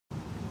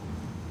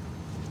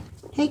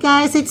Hey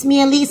guys, it's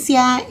me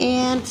Alicia,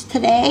 and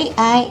today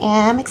I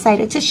am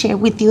excited to share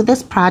with you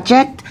this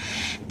project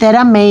that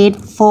I made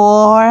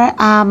for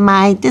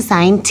my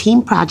design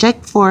team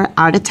project for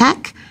Art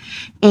Attack.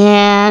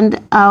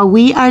 And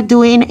we are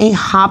doing a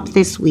hop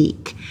this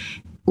week.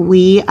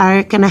 We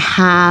are going to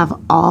have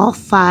all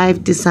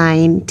 5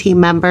 design team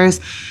members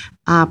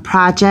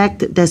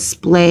project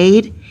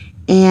displayed,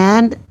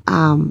 and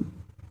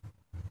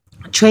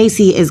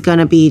Tracy is going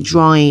to be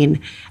drawing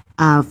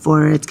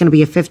it's going to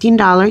be a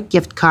 $15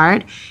 gift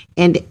card,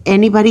 and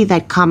anybody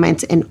that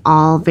comments in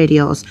all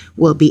videos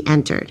will be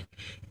entered.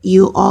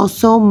 You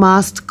also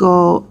must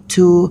go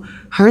to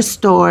her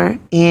store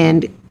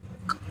and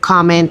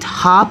comment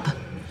hop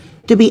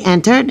to be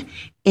entered,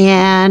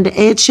 and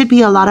it should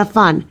be a lot of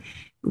fun.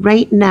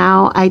 Right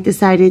now, I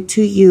decided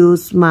to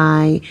use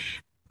my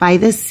By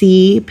the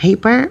Sea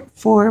paper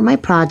for my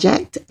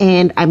project,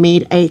 and I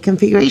made a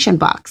configuration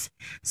box.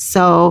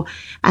 So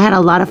I had a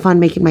lot of fun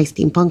making my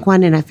steampunk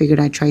one, and I figured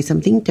I'd try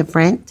something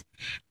different.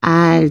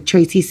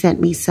 Tracy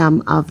sent me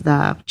some of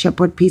the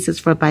chipboard pieces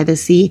for By the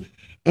Sea,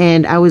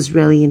 and I was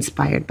really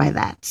inspired by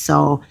that.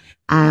 So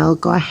I'll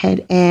go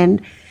ahead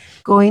and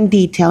go in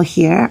detail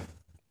here.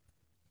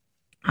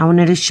 I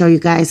wanted to show you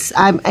guys.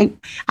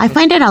 I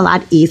find it a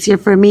lot easier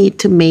for me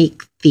to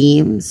make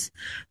themes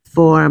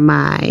for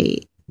my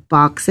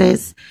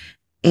boxes,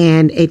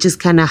 and it just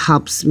kind of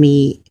helps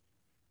me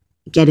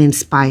get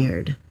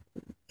inspired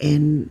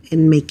in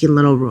making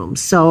little rooms.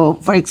 So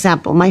for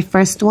example, my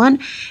first one,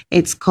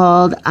 it's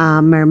called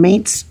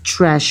Mermaid's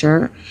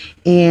Treasure,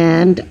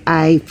 and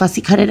I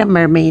fussy cutted a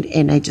mermaid,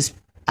 and I just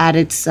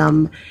added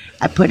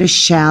I put a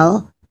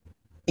shell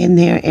in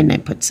there, and I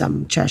put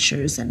some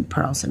treasures and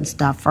pearls and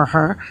stuff for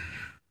her.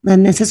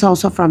 Then this is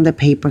also from the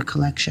paper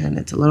collection.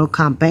 It's a little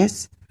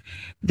compass.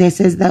 This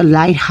is the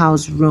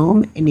lighthouse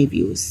room, and if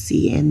you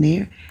see in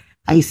there,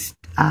 I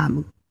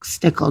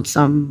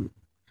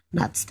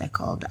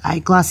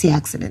glossy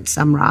accented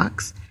some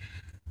rocks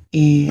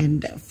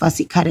and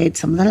fussy cutted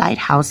some of the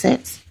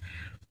lighthouses.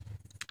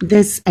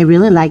 I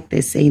really like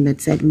this saying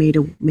that said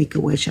make a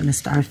wish on a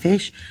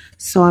starfish.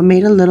 So I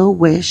made a little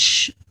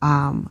wish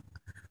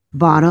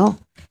bottle,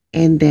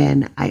 and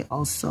then I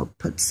also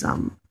put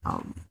some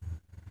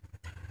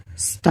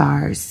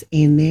stars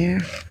in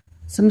there,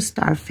 some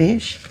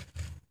starfish.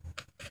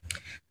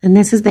 And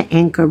this is the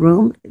anchor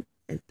room.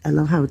 I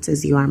love how it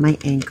says, "You are my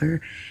anchor."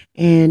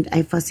 And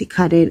I fussy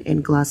cut it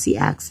in glossy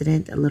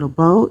accident, a little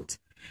boat.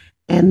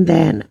 And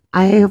then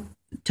I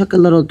took a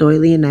little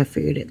doily, and I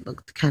figured it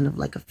looked kind of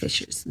like a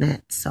fisher's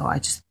net. So I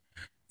just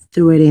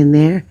threw it in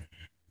there.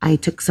 I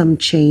took some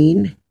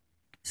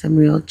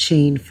real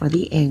chain for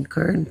the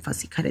anchor, and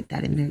fussy cutted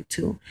that in there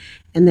too.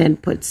 And then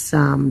put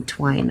some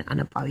twine on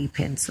a bobby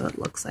pin so it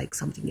looks like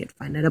something you'd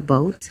find at a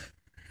boat.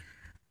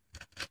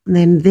 And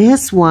then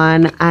this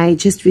one, I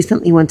just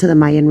recently went to the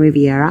Mayan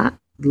Riviera.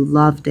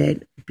 Loved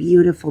it.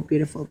 Beautiful,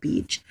 beautiful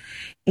beach.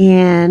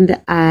 And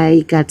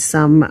I got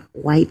some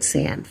white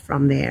sand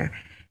from there.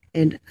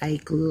 And I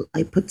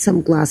put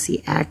some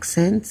glossy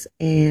accents,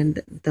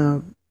 and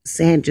the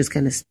sand just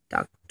kind of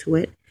stuck to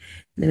it.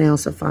 And then I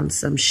also found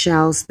some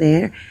shells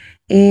there.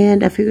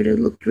 And I figured it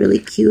looked really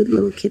cute.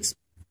 Little kids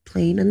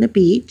playing on the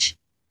beach.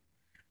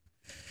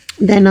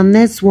 Then on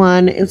this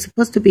one, it was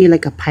supposed to be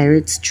like a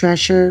pirate's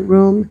treasure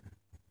room.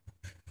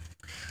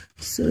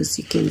 So as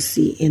you can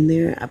see in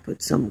there, I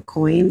put some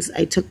coins.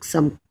 I took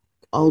some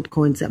old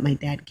coins that my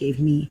dad gave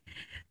me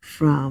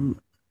from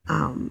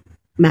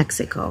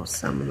Mexico.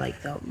 Some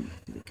like them.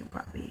 You can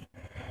probably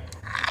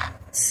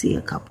see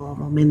a couple of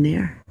them in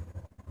there.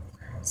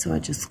 So I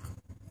just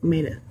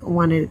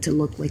wanted it to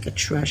look like a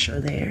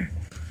treasure there.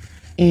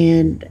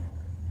 And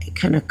I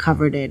kind of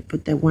covered it,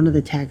 but then one of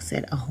the tags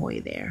said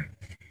 "Ahoy" there.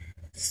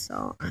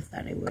 So I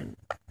thought it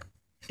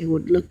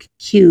would look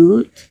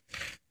cute.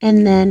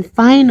 And then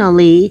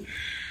finally,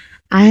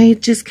 I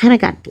just kind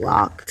of got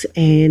blocked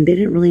and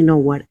didn't really know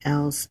what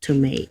else to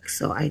make.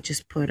 So I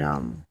just put,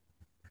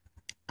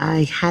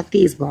 I had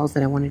these balls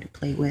that I wanted to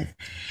play with,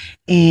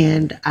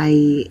 and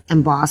I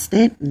embossed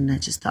it, and I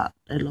just thought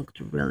it looked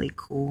really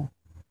cool.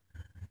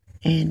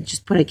 And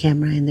just put a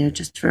camera in there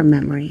just for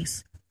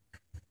memories.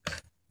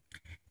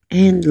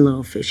 And a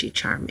little fishy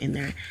charm in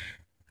there.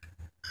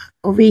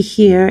 Over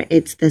here,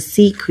 it's the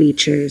sea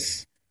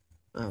creatures.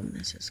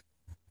 This is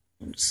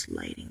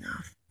sliding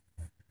off.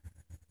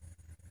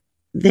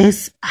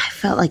 This, I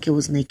felt like it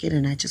was naked,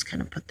 and I just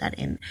kind of put that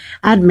in.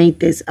 I'd made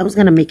this. I was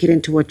going to make it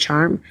into a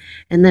charm,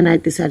 and then I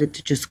decided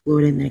to just glue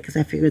it in there because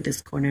I figured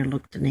this corner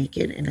looked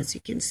naked. And as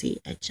you can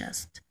see,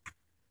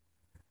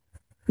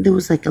 there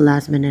was like a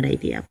last minute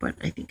idea, but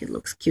I think it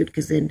looks cute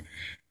because then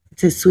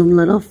it says "Swim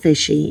Little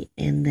Fishy,"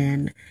 and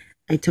then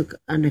I took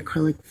an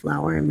acrylic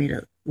flower and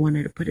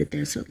wanted to put it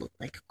there so it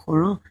looked like a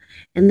coral,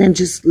 and then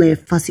just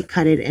fussy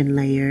cut it and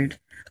layered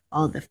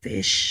all the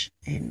fish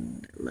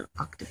and a little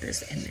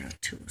octopus in there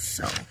too.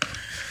 So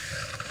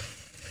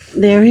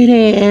there it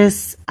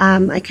is.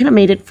 I kind of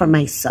made it for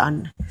my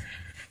son.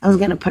 I was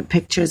going to put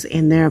pictures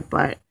in there,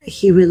 but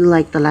he really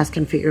liked the last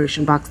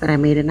configuration box that I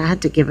made, and I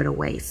had to give it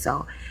away.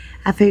 So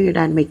I figured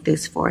I'd make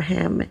this for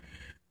him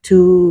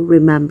to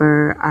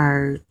remember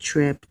our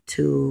trip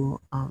to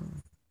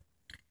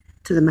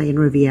the Mayan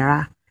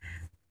Riviera.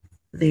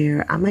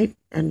 There, I might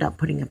end up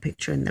putting a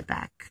picture in the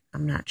back.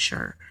 I'm not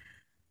sure,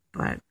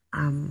 but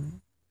I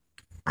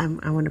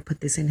want to put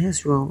this in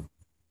his room.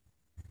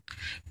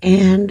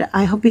 And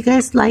I hope you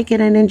guys like it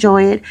and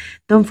enjoy it.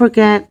 Don't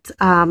forget,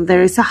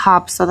 there is a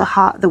hop. So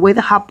the way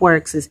the hop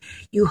works is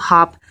you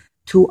hop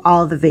to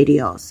all the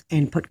videos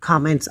and put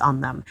comments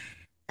on them.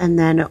 And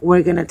then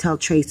we're going to tell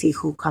Traci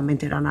who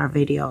commented on our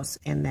videos.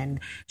 And then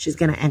she's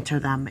going to enter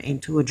them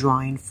into a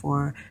drawing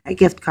for a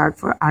gift card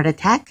for Art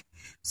Attack.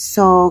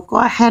 So go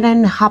ahead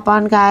and hop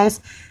on,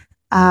 guys.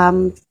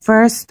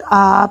 First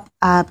up,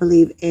 I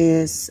believe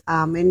is,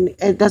 and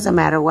it doesn't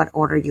matter what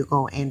order you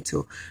go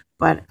into.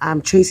 But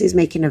Traci's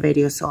making a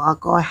video, so I'll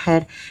go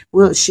ahead.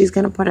 She's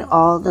going to put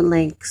all the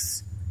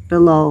links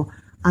below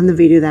on the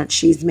video that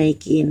she's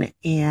making.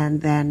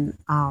 And then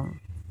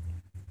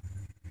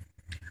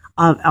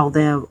of all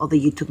the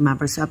YouTube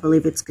members. So I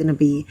believe it's going to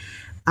be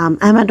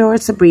Amador,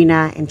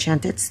 Sabrina,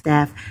 Enchanted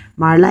Steph,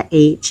 Marla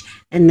H,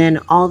 and then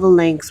all the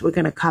links. We're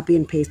going to copy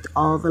and paste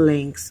all the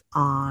links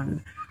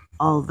on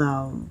all of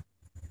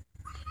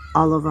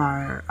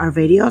our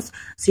videos,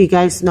 so you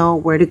guys know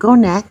where to go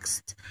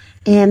next.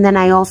 And then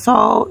I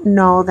also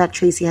know that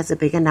Traci has a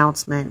big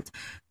announcement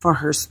for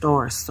her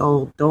store,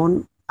 so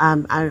don't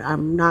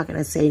I'm not going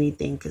to say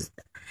anything because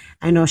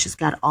I know she's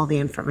got all the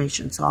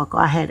information. So I'll go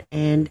ahead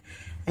and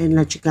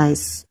let you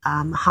guys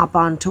hop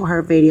on to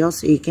her video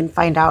so you can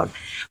find out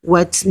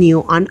what's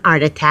new on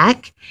Art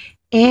Attack.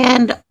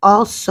 And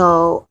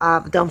also,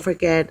 don't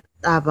forget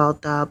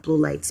about the blue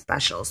light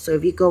special. So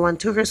if you go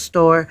onto her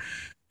store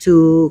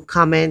to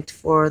comment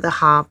for the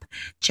hop,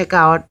 check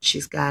out,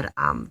 she's got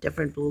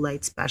different blue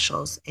light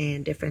specials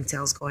and different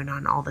sales going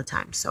on all the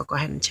time. So go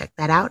ahead and check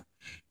that out.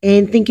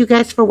 And thank you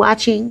guys for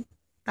watching.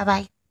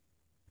 Bye-bye.